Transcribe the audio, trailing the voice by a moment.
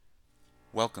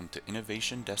Welcome to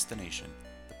Innovation Destination,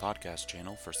 the podcast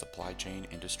channel for supply chain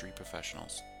industry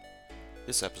professionals.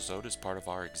 This episode is part of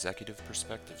our Executive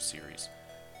Perspective series,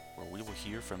 where we will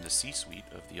hear from the C-suite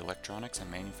of the electronics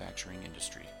and manufacturing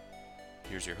industry.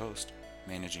 Here's your host,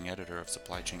 Managing Editor of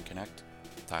Supply Chain Connect,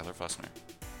 Tyler Fussner.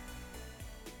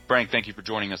 Frank, thank you for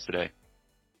joining us today.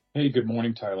 Hey, good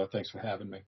morning, Tyler. Thanks for having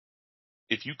me.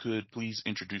 If you could please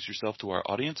introduce yourself to our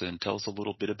audience and tell us a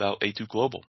little bit about A2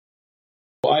 Global.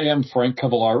 I am Frank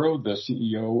Cavallaro, the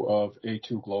CEO of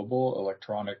A2 Global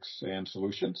Electronics and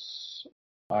Solutions.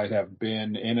 I have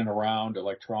been in and around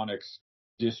electronics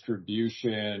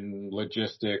distribution,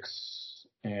 logistics,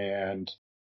 and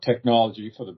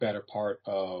technology for the better part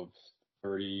of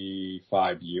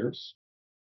 35 years.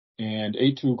 And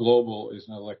A2 Global is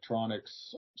an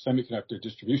electronics semiconductor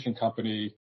distribution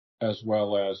company, as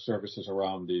well as services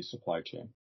around the supply chain.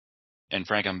 And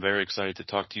Frank, I'm very excited to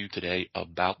talk to you today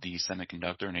about the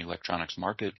semiconductor and electronics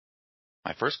market.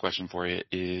 My first question for you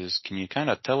is, can you kind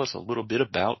of tell us a little bit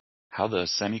about how the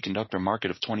semiconductor market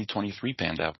of 2023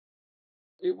 panned out?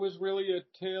 It was really a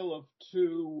tale of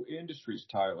two industries,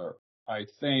 Tyler. I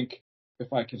think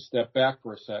if I can step back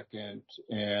for a second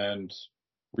and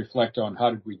reflect on how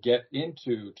did we get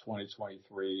into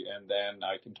 2023, and then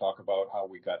I can talk about how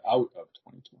we got out of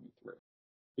 2023.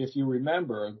 If you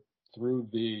remember, through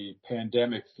the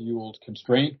pandemic-fueled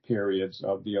constraint periods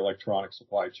of the electronic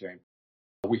supply chain,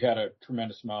 we had a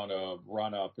tremendous amount of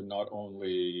run-up in not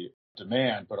only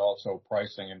demand, but also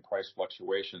pricing and price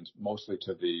fluctuations, mostly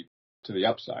to the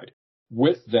upside.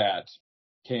 With that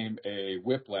came a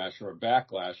whiplash or a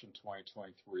backlash in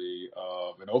 2023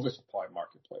 of an oversupply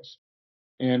marketplace.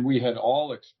 And we had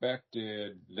all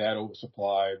expected that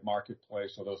oversupply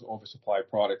marketplace or those oversupply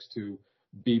products to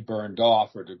be burned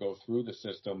off or to go through the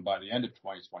system by the end of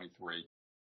 2023.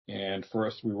 And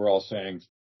first we were all saying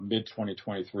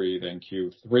mid-2023, then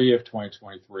Q3 of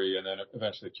 2023, and then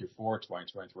eventually Q4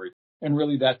 2023. And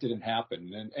really that didn't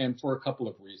happen, and for a couple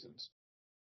of reasons.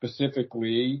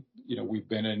 Specifically, we've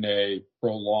been in a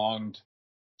prolonged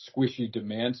squishy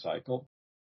demand cycle.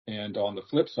 And on the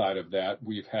flip side of that,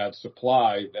 we've had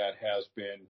supply that has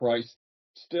been priced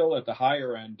still at the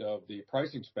higher end of the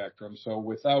pricing spectrum. So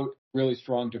without really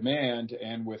strong demand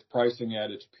and with pricing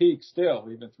at its peak still,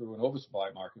 even through an oversupply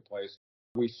marketplace,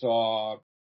 we saw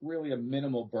really a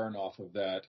minimal burn off of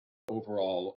that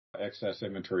overall excess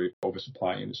inventory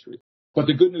oversupply industry. But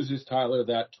the good news is, Tyler,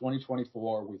 that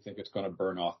 2024, we think it's going to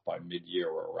burn off by mid-year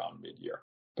or around mid-year.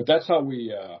 But that's how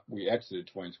we exited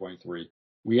 2023.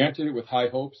 We entered it with high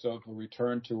hopes of a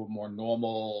return to a more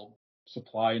normal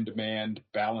supply and demand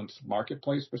balanced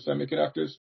marketplace for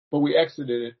semiconductors, but we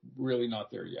exited it really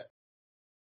not there yet.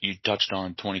 You touched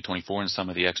on 2024 and some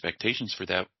of the expectations for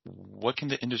that. What can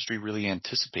the industry really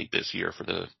anticipate this year for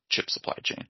the chip supply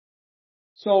chain?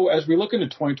 So as we look into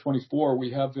 2024,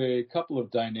 we have a couple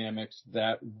of dynamics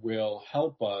that will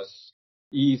help us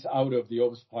ease out of the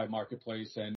oversupply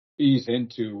marketplace and ease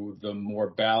into the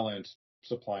more balanced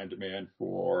supply and demand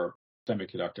for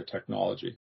semiconductor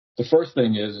technology. The first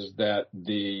thing is that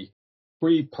the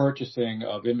pre-purchasing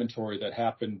of inventory that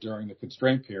happened during the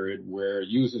constraint period, where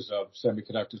users of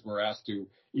semiconductors were asked to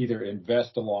either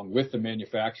invest along with the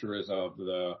manufacturers of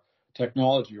the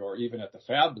technology or even at the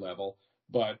fab level,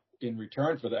 but in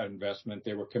return for that investment,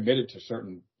 they were committed to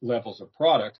certain levels of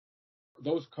product.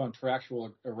 Those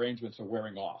contractual arrangements are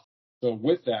wearing off. So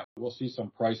with that, we'll see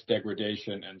some price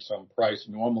degradation and some price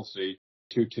normalcy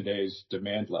to today's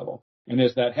demand level. And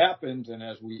as that happens, and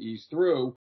as we ease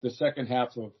through the second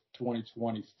half of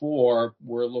 2024,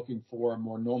 we're looking for a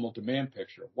more normal demand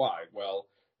picture. Why? Well,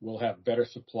 we'll have better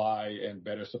supply and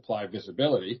better supply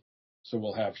visibility. So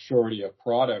we'll have surety of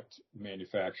product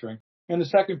manufacturing. And the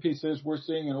second piece is we're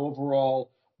seeing an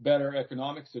overall better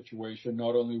economic situation,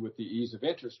 not only with the ease of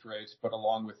interest rates, but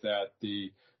along with that,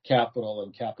 the capital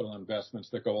and capital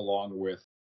investments that go along with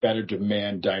better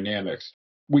demand dynamics.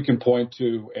 We can point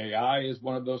to AI as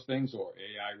one of those things, or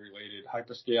AI-related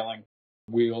hyperscaling.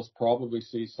 We'll probably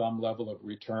see some level of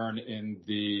return in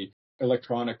the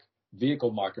electronic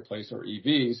vehicle marketplace, or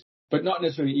EVs, but not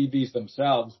necessarily EVs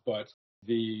themselves, but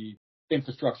the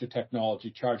infrastructure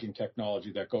technology, charging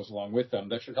technology that goes along with them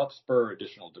that should help spur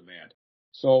additional demand.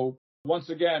 So once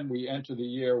again, we enter the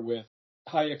year with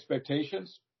high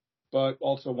expectations, but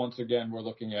also once again, we're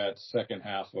looking at second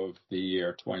half of the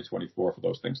year 2024 for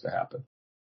those things to happen.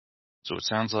 So it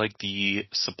sounds like the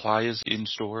supply is in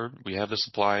store. We have the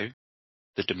supply.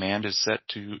 The demand is set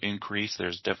to increase.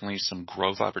 There's definitely some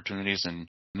growth opportunities in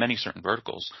many certain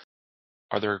verticals.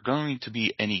 Are there going to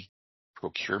be any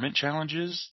procurement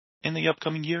challenges in the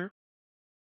upcoming year?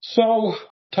 So,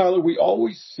 Tyler, we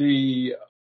always see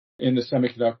in the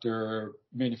semiconductor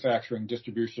manufacturing,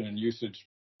 distribution, and usage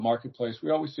marketplace, we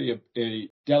always see a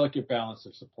delicate balance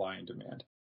of supply and demand.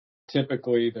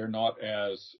 Typically, they're not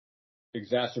as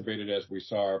exacerbated as we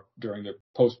saw during the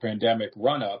post-pandemic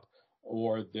run-up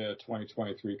or the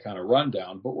 2023 kind of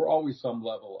rundown, but we're always some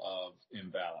level of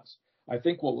imbalance. I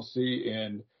think what we'll see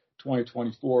in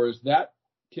 2024 is that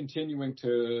continuing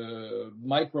to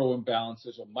micro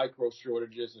imbalances or micro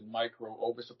shortages and micro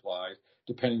oversupplies,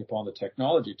 depending upon the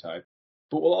technology type.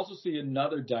 But we'll also see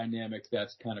another dynamic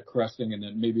that's kind of cresting and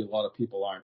that maybe a lot of people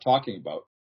aren't talking about,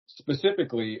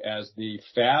 specifically as the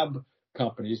fab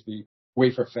companies, the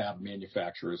wafer fab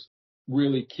manufacturers,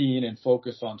 really keen and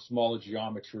focus on smaller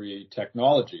geometry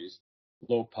technologies,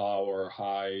 low power,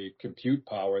 high compute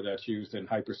power that's used in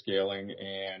hyperscaling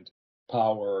and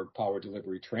power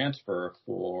delivery transfer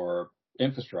for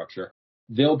infrastructure.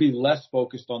 They'll be less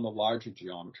focused on the larger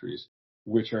geometries,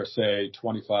 which are, say,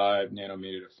 25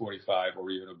 nanometer to 45 or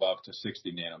even above to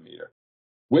 60 nanometer.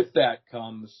 With that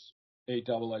comes a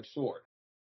double-edged sword.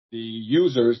 The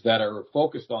users that are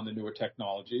focused on the newer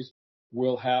technologies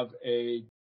will have a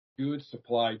good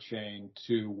supply chain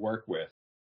to work with,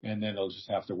 and then they'll just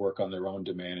have to work on their own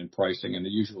demand and pricing and the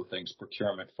usual things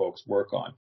procurement folks work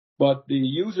on. But the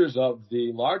users of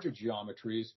the larger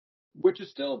geometries, which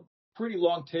is still pretty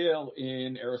long tail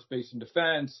in aerospace and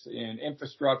defense, in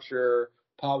infrastructure,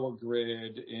 power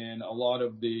grid, in a lot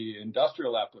of the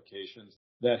industrial applications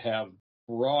that have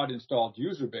broad installed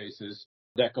user bases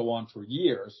that go on for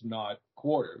years, not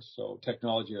quarters. So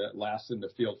technology that lasts in the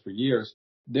field for years,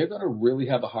 they're going to really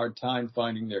have a hard time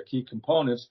finding their key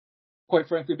components, quite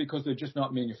frankly, because they're just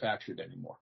not manufactured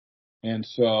anymore. And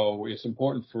so it's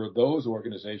important for those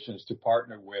organizations to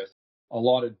partner with a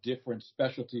lot of different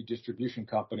specialty distribution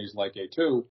companies like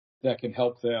A2 that can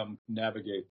help them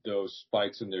navigate those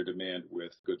spikes in their demand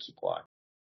with good supply.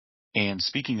 And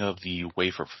speaking of the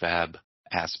wafer fab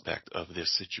aspect of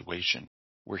this situation,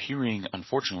 we're hearing,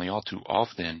 unfortunately, all too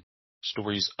often,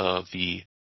 stories of the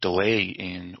delay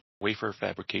in wafer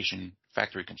fabrication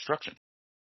factory construction.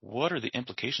 What are the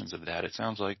implications of that? It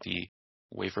sounds like the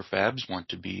wafer fabs want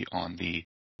to be on the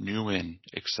new and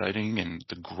exciting and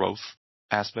the growth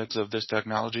aspects of this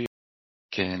technology.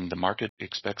 Can the market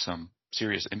expect some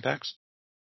serious impacts?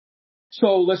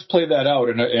 So let's play that out,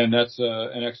 and that's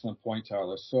an excellent point,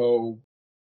 Tyler. So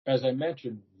as I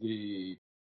mentioned, the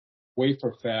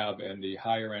wafer fab and the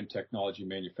higher end technology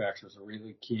manufacturers are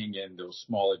really keying in those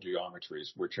smaller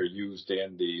geometries, which are used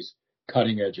in these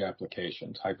cutting edge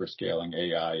applications, hyperscaling,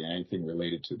 AI, and anything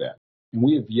related to that. And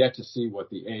we have yet to see what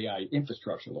the AI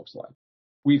infrastructure looks like.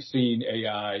 We've seen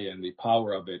AI and the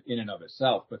power of it in and of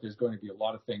itself, but there's going to be a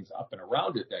lot of things up and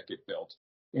around it that get built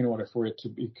in order for it to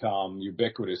become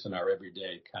ubiquitous in our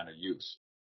everyday kind of use.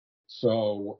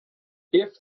 So if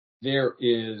there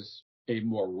is a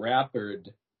more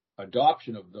rapid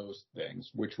adoption of those things,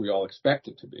 which we all expect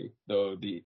it to be, though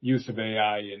the use of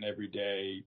AI in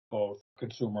everyday, both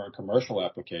consumer and commercial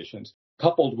applications,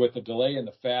 coupled with a delay in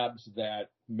the fabs that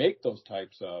make those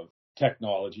types of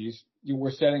technologies,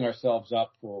 we're setting ourselves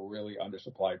up for a really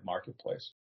undersupplied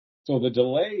marketplace. So the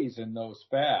delays in those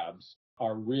fabs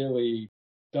are really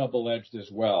double-edged as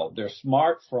well. They're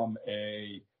smart from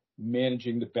a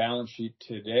managing the balance sheet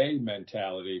today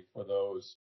mentality for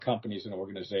those companies and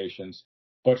organizations.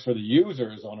 But for the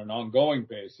users on an ongoing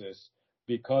basis,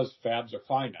 because fabs are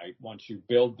finite, once you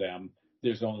build them,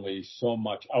 there's only so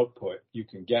much output you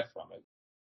can get from it.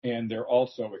 And they're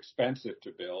also expensive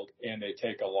to build, and they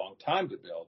take a long time to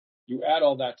build. You add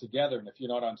all that together, and if you're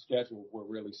not on schedule, we're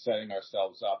really setting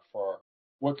ourselves up for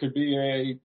what could be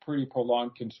a pretty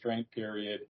prolonged constraint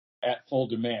period at full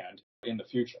demand in the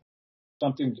future.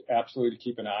 Something absolutely to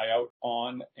keep an eye out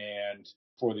on and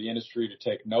for the industry to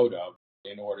take note of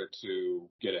in order to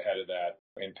get ahead of that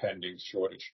impending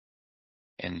shortage.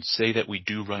 And say that we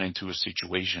do run into a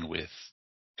situation with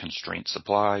constrained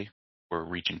supply, we're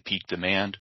reaching peak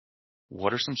demand.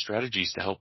 What are some strategies to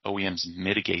help OEMs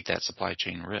mitigate that supply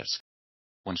chain risk?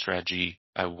 One strategy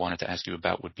I wanted to ask you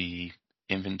about would be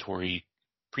inventory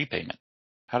prepayment.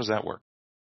 How does that work?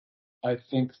 I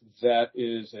think that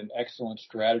is an excellent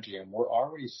strategy, and we're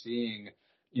already seeing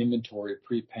inventory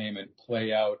prepayment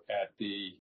play out at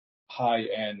the high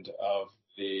end of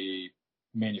the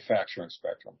manufacturing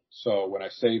spectrum. So when I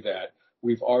say that,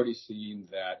 we've already seen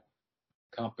that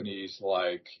companies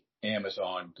like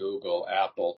Amazon, Google,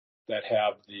 Apple that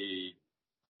have the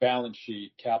balance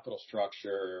sheet, capital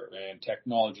structure, and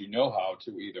technology know-how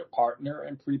to either partner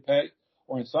and prepay,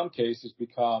 or in some cases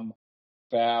become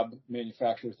fab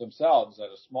manufacturers themselves at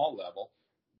a small level,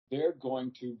 they're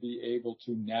going to be able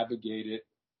to navigate it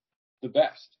the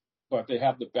best. but they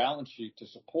have the balance sheet to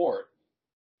support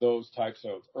those types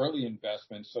of early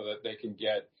investments so that they can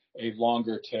get a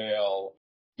longer tail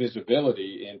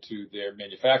visibility into their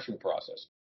manufacturing process.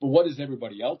 But what does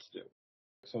everybody else do?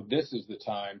 So this is the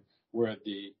time where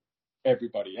the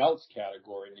everybody else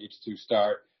category needs to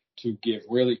start to give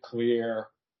really clear,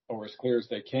 or as clear as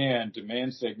they can,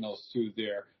 demand signals to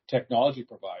their technology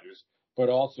providers, but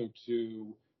also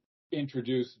to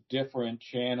introduce different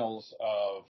channels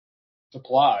of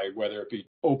supply, whether it be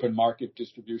open market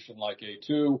distribution like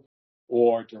A2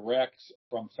 or direct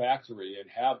from factory, and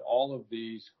have all of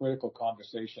these critical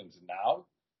conversations now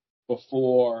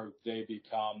before they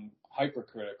become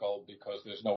hypercritical because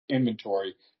there's no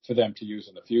inventory for them to use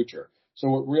in the future.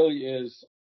 So it really is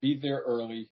be there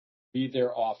early, be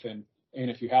there often, and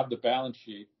if you have the balance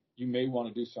sheet, you may want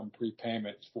to do some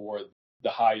prepayments for the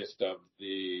highest of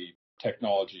the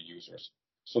technology users.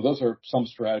 So those are some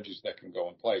strategies that can go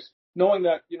in place, knowing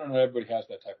that, not everybody has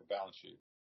that type of balance sheet.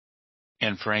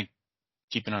 And Frank,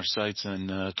 keeping our sights in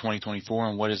 2024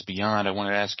 and what is beyond, I want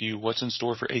to ask you, what's in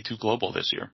store for A2 Global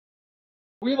this year?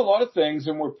 We have a lot of things,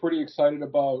 and we're pretty excited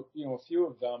about, a few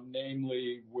of them.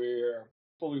 Namely, we're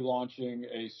fully launching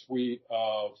a suite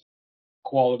of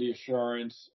quality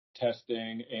assurance,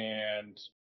 testing, and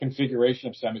configuration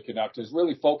of semiconductors,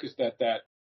 really focused at that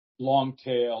long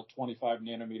tail 25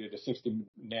 nanometer to 60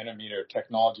 nanometer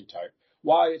technology type.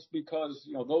 Why? It's because,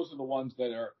 those are the ones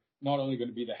that are not only going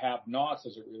to be the have-nots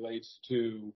as it relates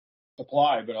to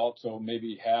supply, but also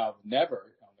maybe have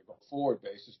never on the go-forward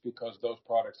basis, because those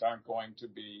products aren't going to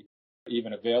be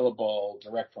even available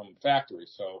direct from factory.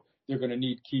 So they're going to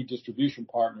need key distribution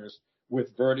partners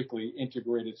with vertically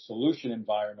integrated solution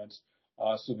environments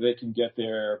so they can get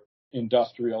their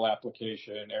industrial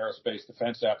application, aerospace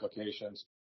defense applications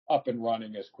up and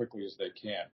running as quickly as they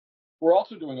can. We're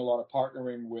also doing a lot of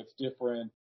partnering with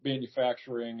different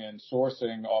manufacturing and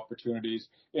sourcing opportunities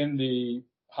in the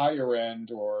higher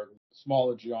end or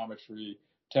smaller geometry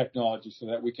technology so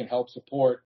that we can help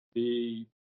support the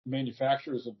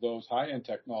manufacturers of those high-end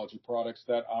technology products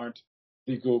that aren't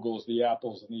the Googles, the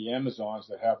Apples, and the Amazons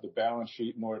that have the balance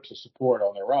sheet in order to support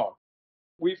on their own.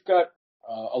 We've got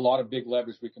a lot of big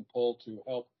levers we can pull to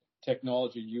help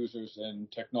technology users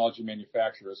and technology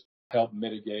manufacturers help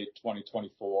mitigate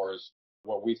 2024's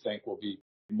what we think will be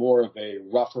more of a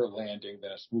rougher landing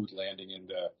than a smooth landing in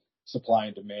the supply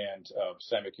and demand of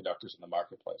semiconductors in the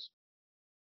marketplace.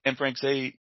 And Frank,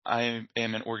 say I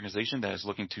am an organization that is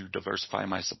looking to diversify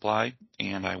my supply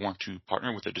and I want to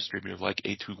partner with a distributor like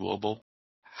A2 Global.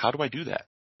 How do I do that?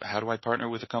 How do I partner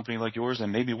with a company like yours?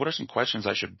 And maybe what are some questions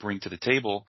I should bring to the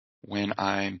table when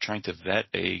I'm trying to vet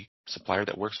a supplier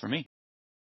that works for me?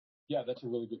 Yeah, that's a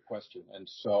really good question. And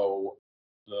so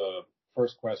the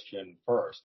first question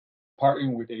first,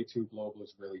 partnering with A2 Global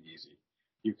is really easy.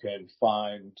 You can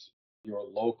find your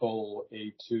local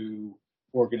A2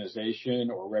 organization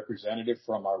or representative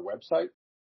from our website,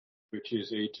 which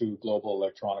is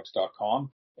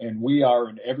a2globalelectronics.com. And we are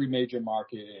in every major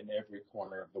market in every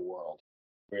corner of the world,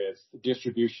 with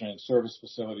distribution and service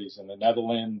facilities in the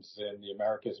Netherlands, in the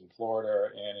Americas, in Florida,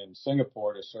 and in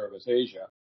Singapore to service Asia,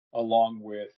 along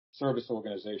with service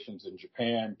organizations in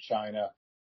Japan, China,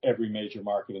 every major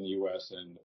market in the U.S.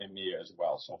 and EMEA as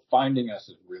well. So finding us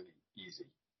is really easy.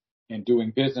 And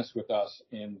doing business with us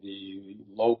in the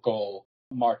local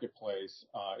marketplace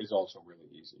is also really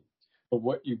easy. But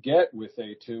what you get with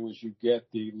A2 is you get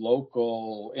the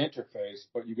local interface,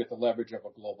 but you get the leverage of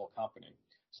a global company.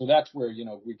 So that's where,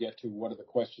 we get to what are the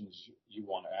questions you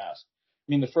want to ask. I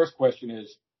mean, the first question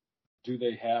is, do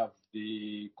they have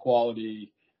the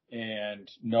quality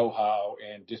and know-how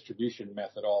and distribution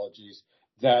methodologies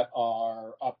that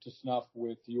are up to snuff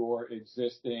with your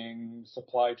existing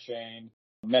supply chain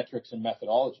metrics and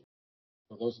methodology?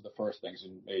 So those are the first things,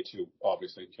 and A2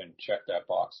 obviously can check that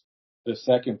box. The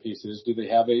second piece is, do they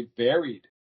have a varied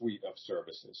suite of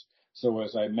services? So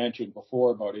as I mentioned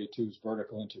before about A2's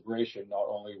vertical integration, not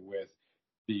only with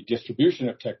the distribution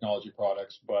of technology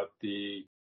products, but the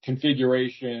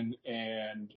configuration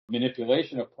and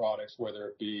manipulation of products, whether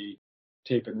it be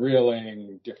tape and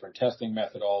reeling, different testing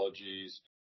methodologies,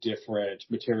 different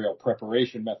material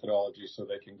preparation methodologies, so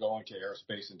they can go into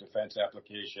aerospace and defense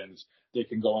applications. They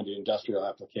can go into industrial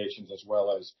applications as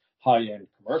well as high-end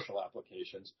commercial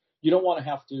applications. You don't want to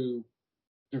have to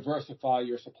diversify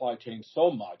your supply chain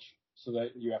so much so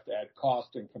that you have to add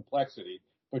cost and complexity,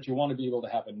 but you want to be able to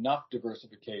have enough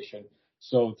diversification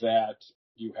so that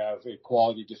you have a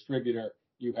quality distributor,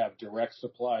 you have direct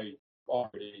supply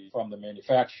already from the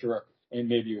manufacturer, and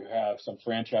maybe you have some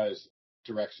franchise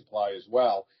direct supply as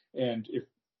well. And if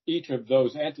each of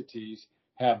those entities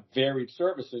have varied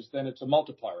services, then it's a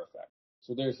multiplier effect.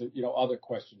 So there's other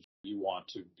questions you want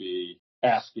to be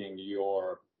asking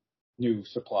your new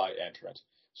supply entrant.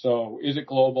 So is it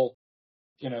global?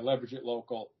 Can I leverage it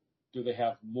local? Do they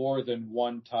have more than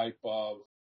one type of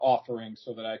offering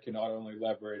so that I can not only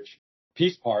leverage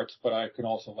piece parts, but I can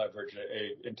also leverage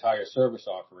a entire service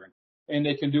offering? And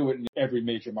they can do it in every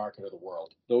major market of the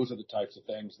world. Those are the types of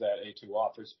things that A2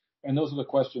 offers. And those are the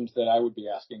questions that I would be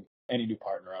asking any new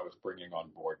partner I was bringing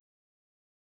on board.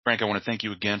 Frank, I want to thank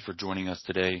you again for joining us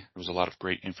today. There was a lot of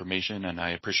great information, and I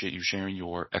appreciate you sharing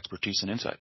your expertise and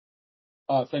insight.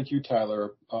 Thank you,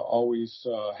 Tyler. Always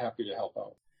happy to help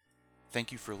out.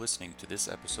 Thank you for listening to this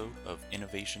episode of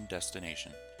Innovation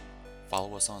Destination.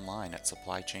 Follow us online at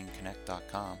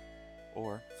supplychainconnect.com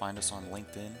or find us on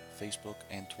LinkedIn, Facebook,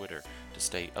 and Twitter to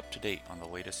stay up to date on the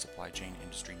latest supply chain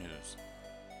industry news.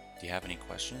 Do you have any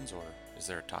questions, or is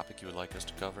there a topic you would like us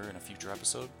to cover in a future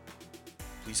episode?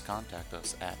 Please contact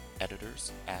us at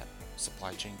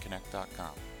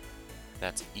editors@supplychainconnect.com.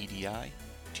 That's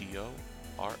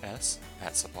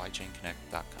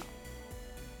EDITORS@supplychainconnect.com.